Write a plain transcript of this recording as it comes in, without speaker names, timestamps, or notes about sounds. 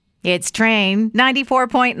It's Train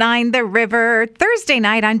 94.9 The River. Thursday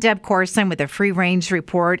night, I'm Deb Corson with a free range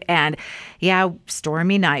report. And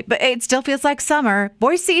stormy night, but it still feels like summer.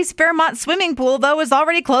 Boise's Fairmont swimming pool, though, is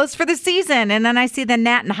already closed for the season. And then I see the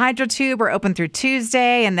Nat and Hydro Tube are open through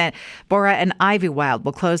Tuesday. And then Bora and Ivywild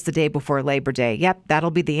will close the day before Labor Day. Yep, that'll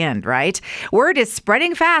be the end, right? Word is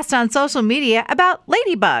spreading fast on social media about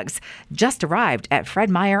ladybugs. Just arrived at Fred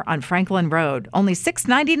Meyer on Franklin Road. Only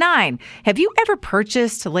 $6.99. Have you ever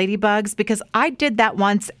purchased ladybugs? Because I did that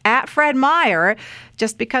once at Fred Meyer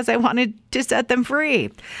just because I wanted to set them free.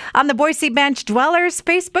 On the Boise Bench Dwellers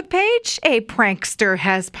Facebook page, a prankster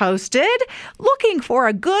has posted, looking for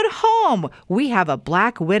a good home. We have a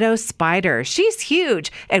black widow spider. She's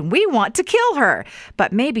huge and we want to kill her.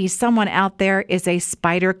 But maybe someone out there is a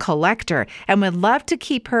spider collector and would love to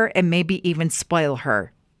keep her and maybe even spoil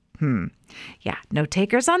her. Yeah, no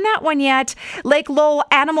takers on that one yet. Lake Lowell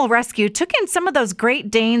Animal Rescue took in some of those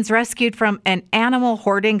Great Danes rescued from an animal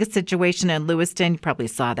hoarding situation in Lewiston. You probably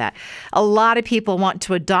saw that. A lot of people want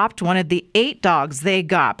to adopt one of the 8 dogs they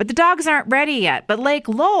got, but the dogs aren't ready yet. But Lake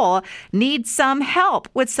Lowell needs some help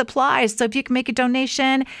with supplies. So if you can make a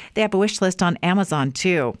donation, they have a wish list on Amazon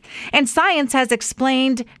too. And science has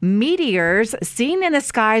explained meteors seen in the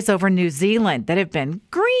skies over New Zealand that have been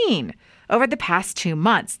green over the past 2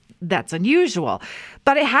 months. That's unusual,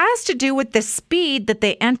 but it has to do with the speed that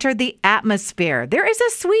they enter the atmosphere. There is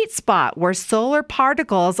a sweet spot where solar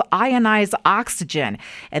particles ionize oxygen,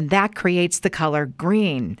 and that creates the color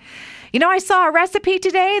green. You know, I saw a recipe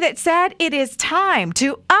today that said it is time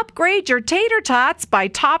to upgrade your tater tots by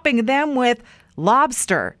topping them with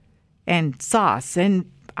lobster and sauce, and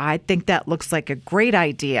I think that looks like a great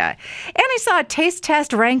idea. And I saw a taste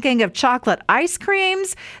test ranking of chocolate ice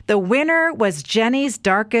creams. The winner was Jenny's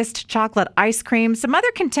Darkest Chocolate Ice Cream. Some other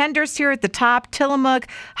contenders here at the top: Tillamook,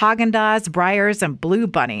 Haagen-Dazs, Breyers, and Blue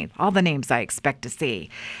Bunny. All the names I expect to see.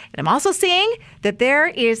 And I'm also seeing that there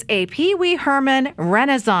is a Pee Wee Herman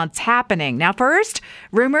renaissance happening. Now, first,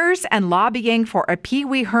 rumors and lobbying for a Pee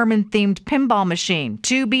Wee Herman-themed pinball machine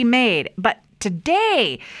to be made. But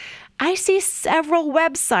today, I see several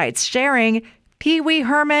websites sharing Pee Wee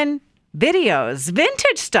Herman videos,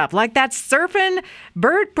 vintage stuff like that surfing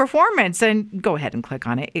bird performance. And go ahead and click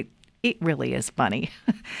on it. It really is funny.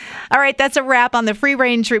 All right, that's a wrap on the Free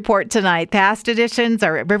Range Report tonight. Past editions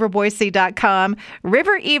are at riverboise.com,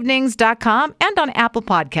 riverevenings.com, and on Apple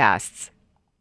Podcasts.